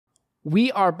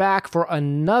We are back for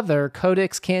another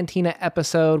Codex Cantina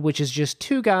episode, which is just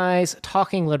two guys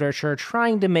talking literature,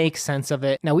 trying to make sense of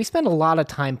it. Now, we spend a lot of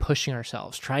time pushing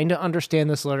ourselves, trying to understand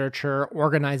this literature,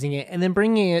 organizing it, and then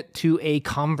bringing it to a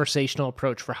conversational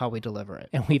approach for how we deliver it.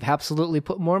 And we've absolutely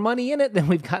put more money in it than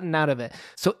we've gotten out of it.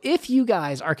 So if you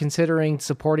guys are considering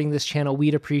supporting this channel,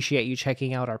 we'd appreciate you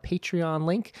checking out our Patreon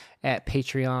link at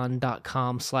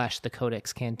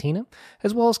patreon.com/thecodexcantina,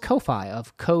 as well as Ko-Fi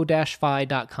of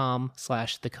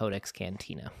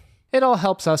ko-fi.com/thecodexcantina. It all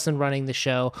helps us in running the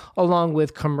show, along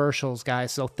with commercials,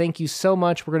 guys. So thank you so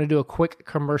much. We're going to do a quick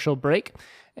commercial break,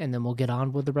 and then we'll get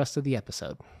on with the rest of the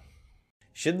episode.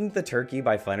 Shouldn't The Turkey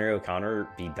by Flannery O'Connor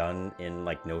be done in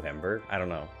like November? I don't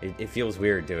know. It feels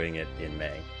weird doing it in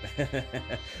May.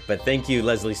 But thank you,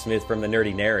 Leslie Smith from The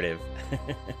Nerdy Narrative.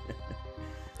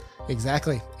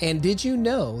 Exactly. And did you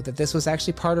know that this was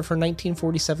actually part of her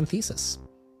 1947 thesis?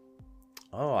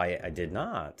 Oh, I did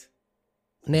not.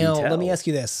 Now, let me ask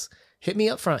you this. Hit me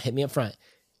up front.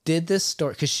 Did this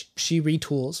story, because she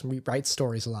retools and rewrites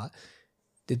stories a lot,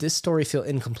 did this story feel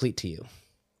incomplete to you?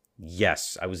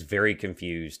 Yes, I was very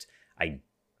confused. I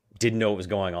didn't know what was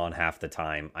going on half the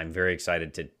time. I'm very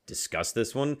excited to discuss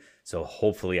this one, so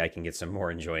hopefully I can get some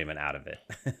more enjoyment out of it.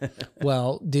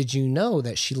 Well, did you know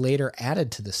that she later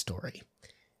added to the story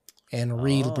and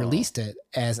released it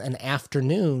as An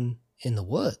Afternoon in the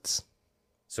Woods?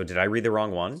 So did I read the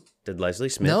wrong one? Did Leslie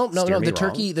Smith No. steer me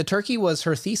The Turkey was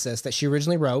her thesis that she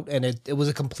originally wrote, and it was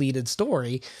a completed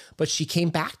story, but she came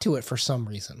back to it for some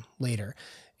reason later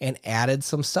and added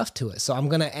some stuff to it. So I'm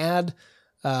going to add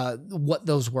what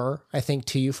those were, I think,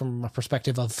 to you from a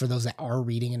perspective of, for those that are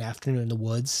reading An Afternoon in the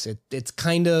Woods. It's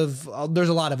kind of, there's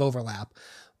a lot of overlap,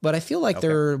 but I feel like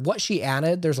what she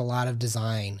added, there's a lot of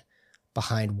design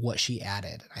behind what she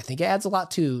added. I think it adds a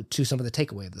lot to some of the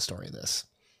takeaway of the story of this.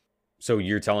 So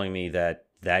you're telling me that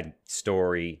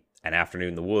story, An Afternoon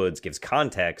in the Woods, gives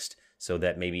context so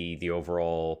that maybe the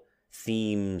overall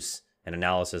themes and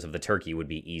analysis of The Turkey would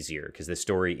be easier, because this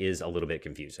story is a little bit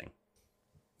confusing.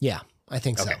 Yeah, I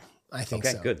think so. I think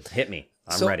so. Okay, good. Hit me.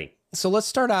 I'm ready. So let's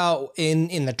start out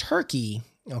in The Turkey.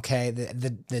 Okay,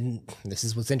 this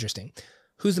is what's interesting.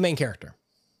 Who's the main character?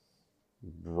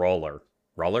 Ruler?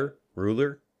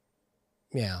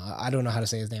 Yeah, I don't know how to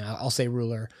say his name. I'll say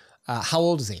Ruler. How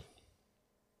old is he?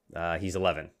 He's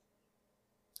 11.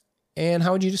 And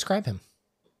how would you describe him?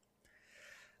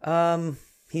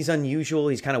 He's unusual.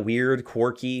 He's kind of weird,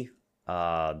 quirky.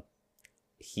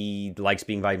 He likes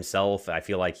being by himself. I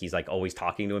feel like he's like always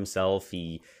talking to himself.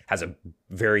 He has a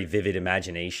very vivid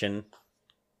imagination.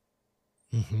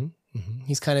 Mm-hmm. Mm-hmm.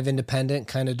 He's kind of independent,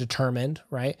 kind of determined,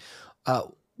 right?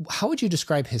 How would you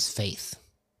describe his faith?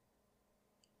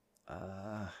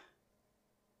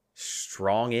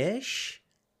 Strong-ish?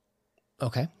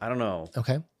 Okay. I don't know.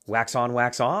 Okay. Wax on,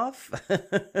 wax off.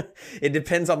 It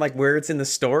depends on like where it's in the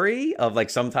story of like,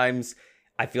 sometimes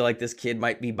I feel like this kid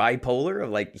might be bipolar,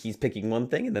 of like he's picking one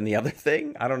thing and then the other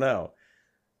thing. I don't know.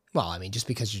 Well, I mean, just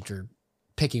because you're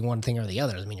picking one thing or the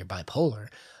other doesn't mean you're bipolar.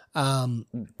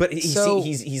 But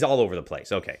he's all over the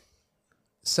place. Okay.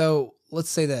 So let's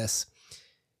say this.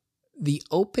 The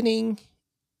opening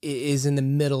is in the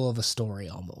middle of a story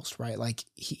almost, right? Like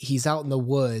he's out in the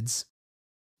woods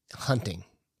hunting,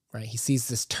 right? He sees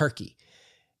this turkey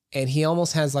and he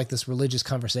almost has like this religious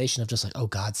conversation of just like, oh,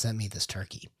 God sent me this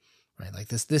turkey, right? Like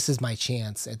this is my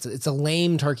chance. It's a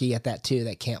lame turkey at that too,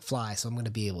 that can't fly. So I'm going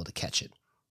to be able to catch it.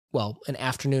 Well, An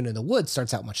Afternoon in the Woods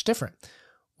starts out much different,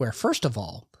 where first of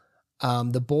all,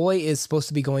 the boy is supposed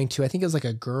to be going to, I think it was like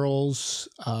a girl's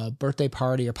birthday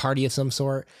party or party of some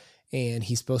sort. And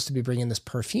he's supposed to be bringing this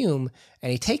perfume,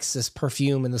 and he takes this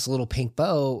perfume in this little pink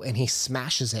bow and he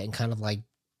smashes it and kind of like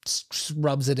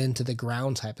rubs it into the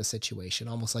ground type of situation.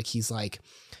 Almost like he's like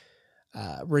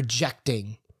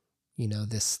rejecting,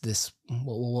 this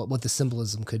what the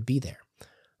symbolism could be there.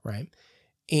 Right.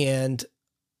 And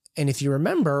if you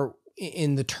remember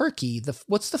in the turkey,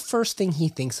 what's the first thing he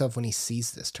thinks of when he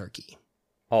sees this turkey?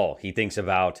 Oh, he thinks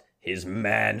about his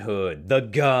manhood, the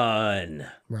gun.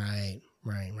 Right.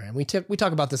 We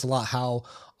talk about this a lot, how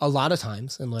a lot of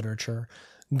times in literature,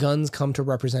 guns come to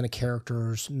represent a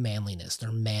character's manliness,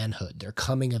 their manhood, their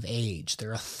coming of age,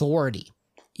 their authority,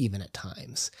 even at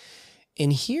times.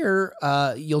 And here,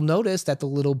 you'll notice that the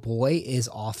little boy is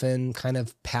often kind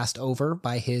of passed over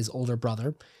by his older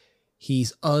brother.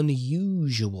 He's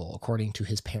unusual, according to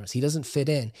his parents. He doesn't fit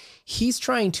in. He's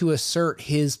trying to assert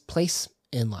his place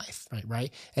in life,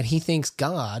 right? And he thinks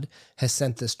God has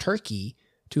sent this turkey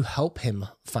to help him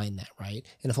find that, right?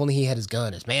 And if only he had his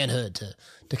gun, his manhood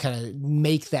to kind of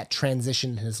make that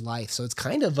transition in his life. So it's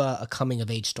kind of a coming of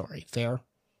age story. Fair?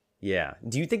 Yeah.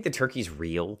 Do you think the turkey's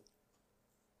real?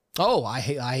 Oh,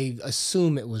 I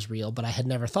assume it was real, but I had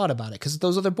never thought about it because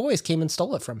those other boys came and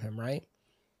stole it from him, right?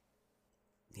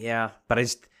 Yeah, but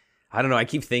I don't know. I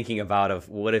keep thinking about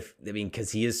what if, I mean,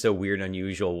 because he is so weird and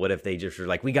unusual. What if they just were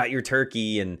like, we got your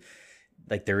turkey, and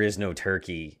like there is no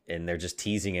turkey, and they're just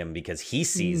teasing him because he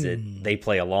sees it. They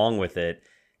play along with it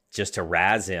just to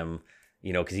razz him,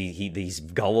 because he's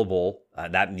gullible.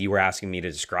 That you were asking me to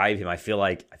describe him. I feel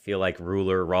like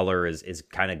Ruller is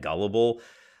kind of gullible.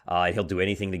 He'll do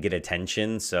anything to get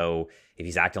attention. So if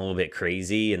he's acting a little bit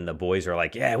crazy and the boys are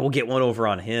like, yeah, we'll get one over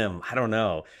on him. I don't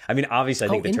know. I mean, obviously I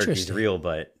think the turkey's real,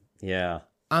 but yeah.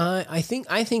 I think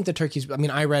the turkey's, I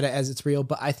mean, I read it as it's real,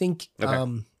 but I think,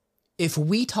 okay. If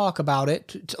we talk about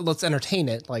it, let's entertain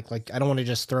it. Like I don't want to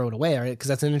just throw it away, right? Because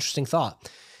that's an interesting thought.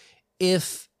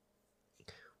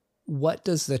 What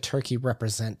does the turkey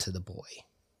represent to the boy?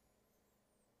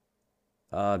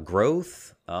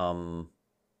 Growth,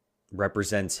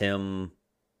 represents him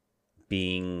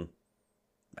being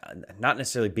not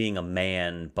necessarily being a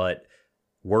man, but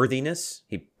worthiness.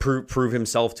 He prove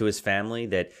himself to his family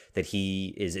that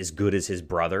he is as good as his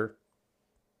brother.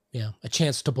 Yeah, a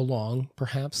chance to belong,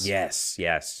 perhaps. Yes.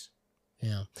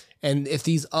 Yeah, and if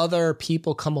these other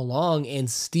people come along and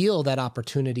steal that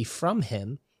opportunity from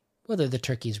him, whether the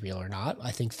turkey's real or not,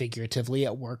 I think figuratively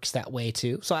it works that way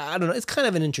too. So I don't know. It's kind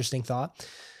of an interesting thought.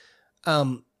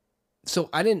 So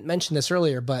I didn't mention this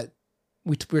earlier, but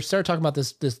we started talking about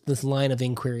this line of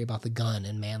inquiry about the gun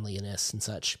and manliness and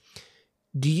such.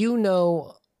 Do you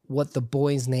know what the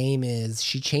boy's name is?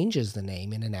 She changes the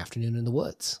name in An Afternoon in the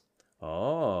Woods.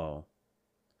 Oh.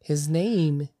 His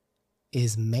name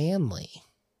is Manly.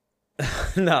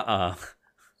 Nuh-uh.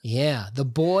 Yeah, the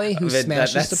boy who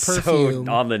smashes the perfume.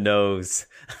 So on the nose.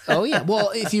 Oh, yeah.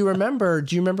 Well, if you remember,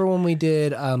 do you remember when we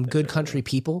did Good Country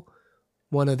People?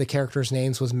 One of the characters'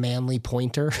 names was Manly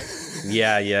Pointer.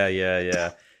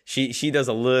 Yeah. She does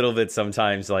a little bit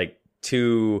sometimes, like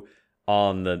too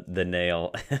on the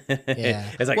nail. Yeah.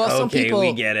 It's like, well, okay,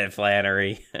 we get it,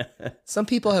 Flannery. Some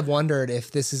people have wondered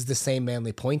if this is the same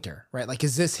Manly Pointer, right? Like,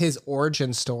 is this his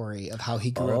origin story of how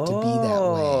he grew up to be that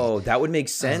way? Oh, that would make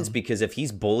sense because if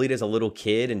he's bullied as a little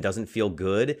kid and doesn't feel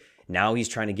good, now he's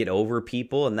trying to get over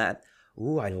people, and I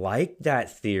like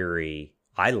that theory.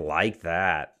 I like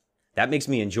that. That makes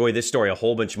me enjoy this story a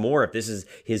whole bunch more if this is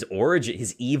his origin,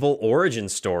 his evil origin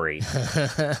story.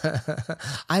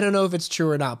 I don't know if it's true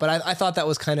or not, but I thought that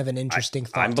was kind of an interesting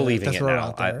thought. I'm believing it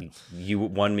now. You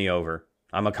won me over.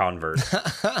 I'm a convert.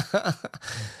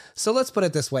 So let's put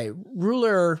it this way.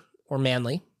 Ruler or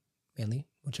Manly,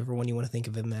 whichever one you want to think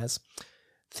of him as,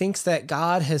 thinks that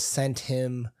God has sent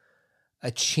him a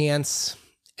chance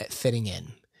at fitting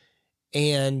in.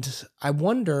 And I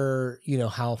wonder,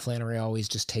 how Flannery always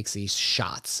just takes these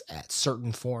shots at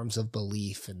certain forms of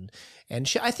belief. And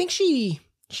I think she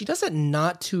does it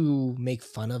not to make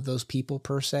fun of those people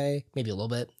per se, maybe a little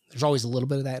bit. There's always a little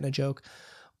bit of that in a joke.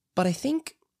 But I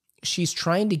think she's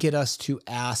trying to get us to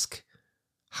ask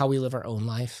how we live our own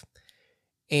life.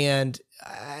 And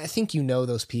I think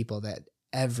those people that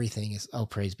everything is, oh,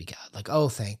 praise be God. Like, oh,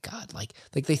 thank God. Like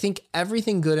they think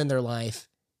everything good in their life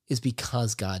is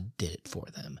because God did it for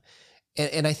them.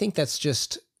 And I think that's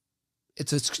just,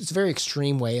 it's a very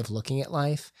extreme way of looking at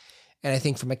life. And I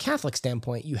think from a Catholic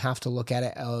standpoint, you have to look at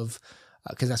it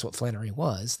because that's what Flannery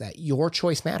was, that your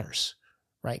choice matters,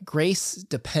 right? Grace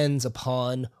depends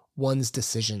upon one's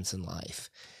decisions in life.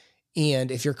 And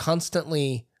if you're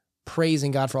constantly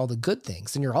praising God for all the good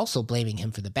things, then you're also blaming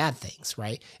him for the bad things,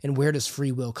 right? And where does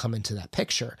free will come into that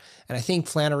picture? And I think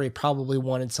Flannery probably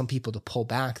wanted some people to pull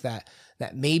back that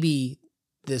maybe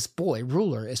this boy,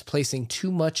 Ruler, is placing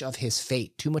too much of his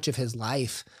fate, too much of his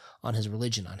life on his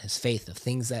religion, on his faith, of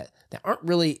things that aren't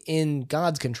really in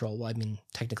God's control. Well, I mean,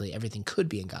 technically everything could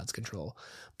be in God's control,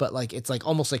 but it's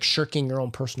almost like shirking your own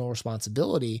personal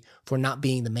responsibility for not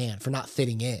being the man, for not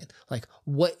fitting in. Like,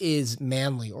 what is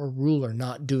Manly or Ruler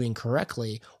not doing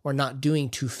correctly or not doing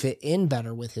to fit in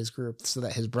better with his group so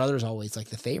that his brother's always like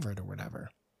the favorite or whatever?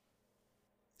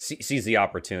 Sees the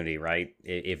opportunity, right?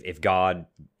 If God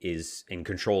is in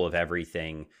control of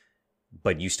everything,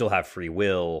 but you still have free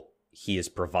will, he is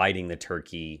providing the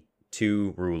turkey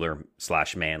to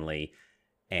Ruler/Manly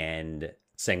and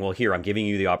saying, well, here, I'm giving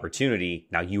you the opportunity.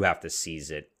 Now you have to seize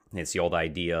it. And it's the old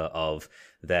idea of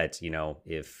that,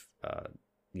 if,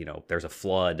 there's a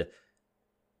flood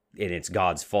and it's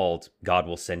God's fault, God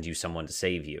will send you someone to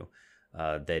save you.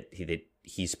 That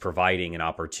he's providing an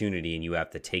opportunity and you have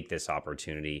to take this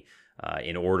opportunity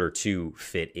in order to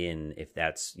fit in, if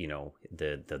that's,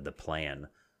 the plan.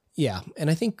 Yeah. And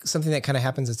I think something that kind of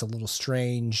happens that's a little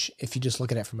strange if you just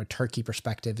look at it from a turkey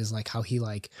perspective is like how he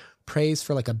like prays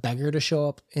for like a beggar to show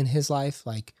up in his life,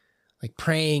 like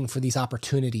praying for these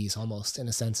opportunities almost in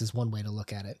a sense is one way to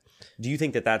look at it. Do you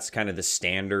think that that's kind of the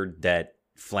standard that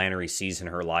Flannery sees in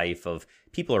her life of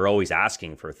people are always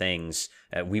asking for things?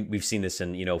 We've seen this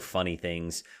in, funny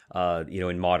things,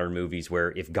 in modern movies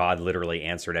where if God literally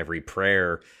answered every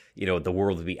prayer, the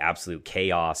world would be absolute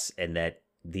chaos, and that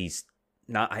these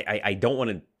I don't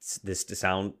want this to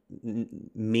sound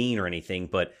mean or anything,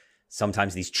 but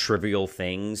sometimes these trivial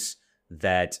things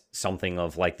that something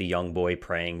of like the young boy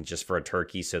praying just for a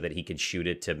turkey so that he could shoot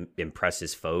it to impress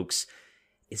his folks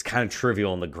is kind of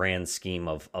trivial in the grand scheme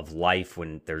of life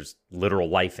when there's literal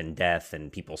life and death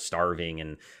and people starving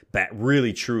and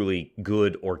really, truly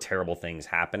good or terrible things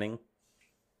happening.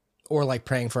 Or like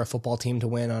praying for a football team to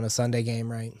win on a Sunday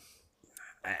game, right?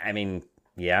 I mean,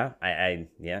 yeah,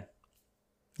 yeah.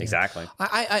 Exactly.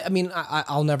 I mean,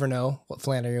 I'll never know what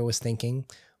Flannery was thinking,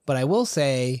 but I will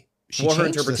say she changed her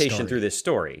interpretation through this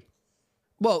story.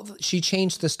 Well, she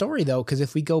changed the story though, because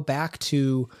if we go back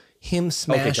to him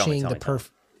smashing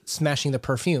smashing the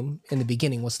perfume in the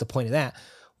beginning, what's the point of that?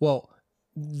 Well,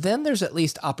 then there's at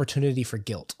least opportunity for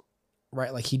guilt,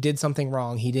 right? Like he did something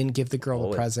wrong. He didn't give the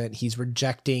girl a present. He's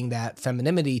rejecting that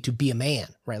femininity to be a man,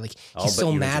 right? Like he's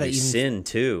so mad at even sin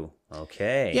too.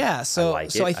 Okay. Yeah. So I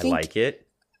like it.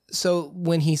 So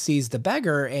when he sees the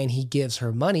beggar and he gives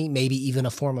her money, maybe even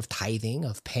a form of tithing,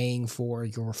 of paying for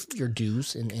your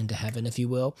dues into heaven, if you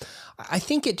will, I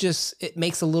think it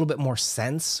makes a little bit more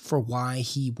sense for why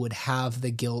he would have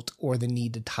the guilt or the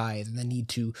need to tithe and the need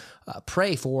to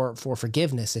pray for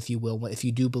forgiveness, if you will, if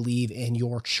you do believe in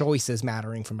your choices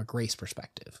mattering from a grace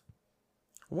perspective.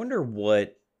 I wonder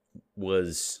what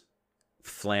was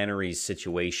Flannery's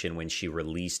situation when she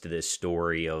released this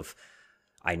story of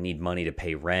I need money to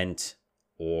pay rent,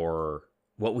 or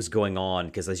what was going on?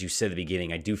 Because as you said at the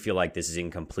beginning, I do feel like this is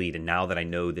incomplete. And now that I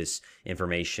know this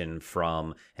information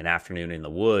from An Afternoon in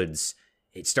the Woods,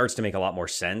 it starts to make a lot more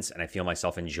sense. And I feel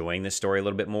myself enjoying this story a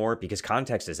little bit more because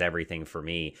context is everything for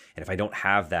me. And if I don't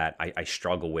have that, I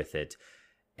struggle with it.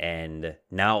 And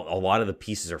now a lot of the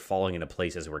pieces are falling into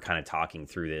place as we're kind of talking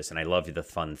through this. And I love the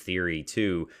fun theory,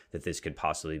 too, that this could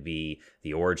possibly be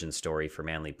the origin story for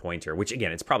Manly Pointer, which,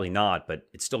 again, it's probably not, but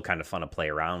it's still kind of fun to play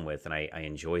around with. And I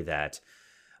enjoy that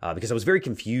because I was very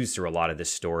confused through a lot of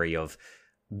this story of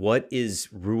what is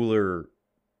Ruler...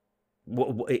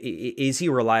 Is he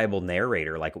a reliable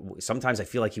narrator? Like sometimes I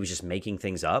feel like he was just making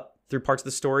things up through parts of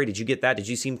the story. Did you get that? Did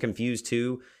you seem confused,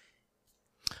 too?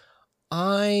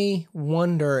 I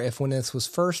wonder if when this was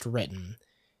first written,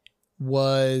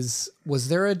 was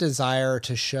there a desire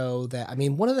to show that, I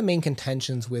mean, one of the main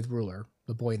contentions with Ruler,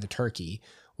 the boy and the turkey,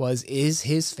 is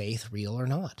his faith real or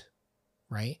not?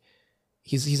 Right?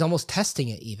 He's almost testing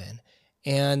it even.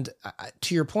 And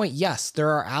to your point, yes,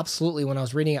 there are absolutely, when I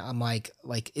was reading it, I'm like,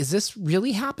 is this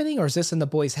really happening or is this in the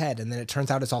boy's head? And then it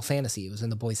turns out it's all fantasy. It was in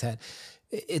the boy's head.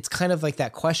 It's kind of like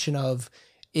that question of,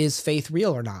 is faith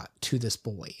real or not to this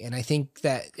boy? And I think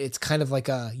that it's kind of like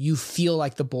you feel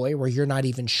like the boy where you're not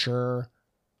even sure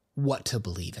what to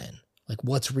believe in, like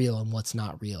what's real and what's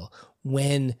not real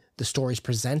when the story's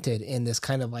presented in this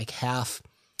kind of like half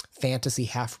fantasy,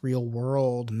 half real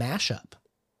world mashup.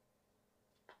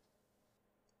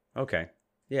 Okay.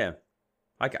 Yeah.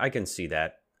 I can see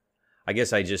that. I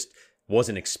guess I just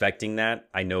wasn't expecting that.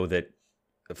 I know that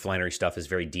the Flannery stuff is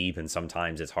very deep and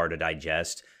sometimes it's hard to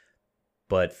digest.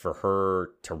 But for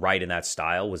her to write in that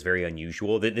style was very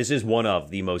unusual. This is one of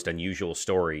the most unusual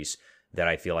stories that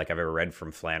I feel like I've ever read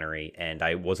from Flannery. And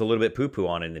I was a little bit poo-poo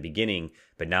on it in the beginning.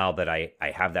 But now that I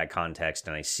have that context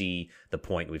and I see the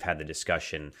point, we've had the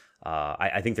discussion,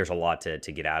 I think there's a lot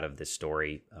to get out of this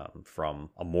story from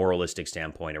a moralistic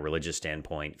standpoint, a religious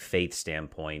standpoint, faith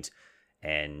standpoint,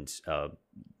 and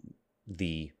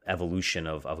the evolution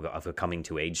of a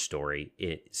coming-to-age story.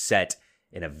 It set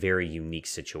in a very unique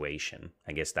situation.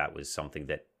 I guess that was something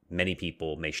that many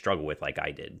people may struggle with like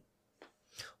I did.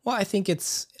 Well, I think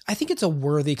it's a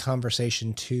worthy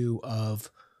conversation too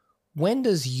of when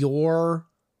does your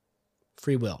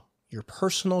free will, your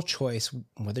personal choice,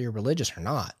 whether you're religious or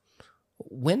not,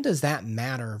 when does that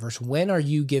matter versus when are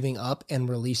you giving up and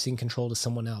releasing control to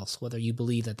someone else, whether you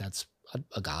believe that that's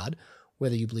a God,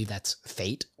 whether you believe that's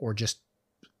fate or just,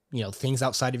 things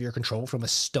outside of your control from a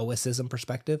stoicism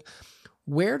perspective.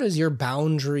 Where does your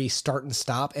boundary start and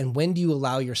stop? And when do you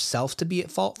allow yourself to be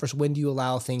at fault versus when do you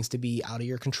allow things to be out of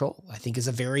your control? I think is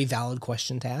a very valid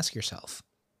question to ask yourself.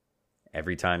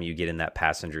 Every time you get in that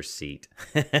passenger seat.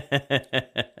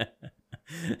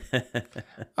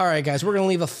 All right, guys, we're going to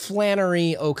leave a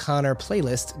Flannery O'Connor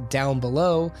playlist down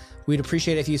below. We'd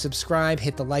appreciate it if you subscribe,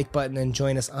 hit the like button, and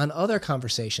join us on other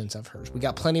conversations of hers. We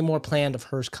got plenty more planned of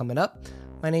hers coming up.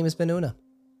 My name has been Una.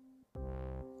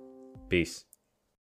 Peace.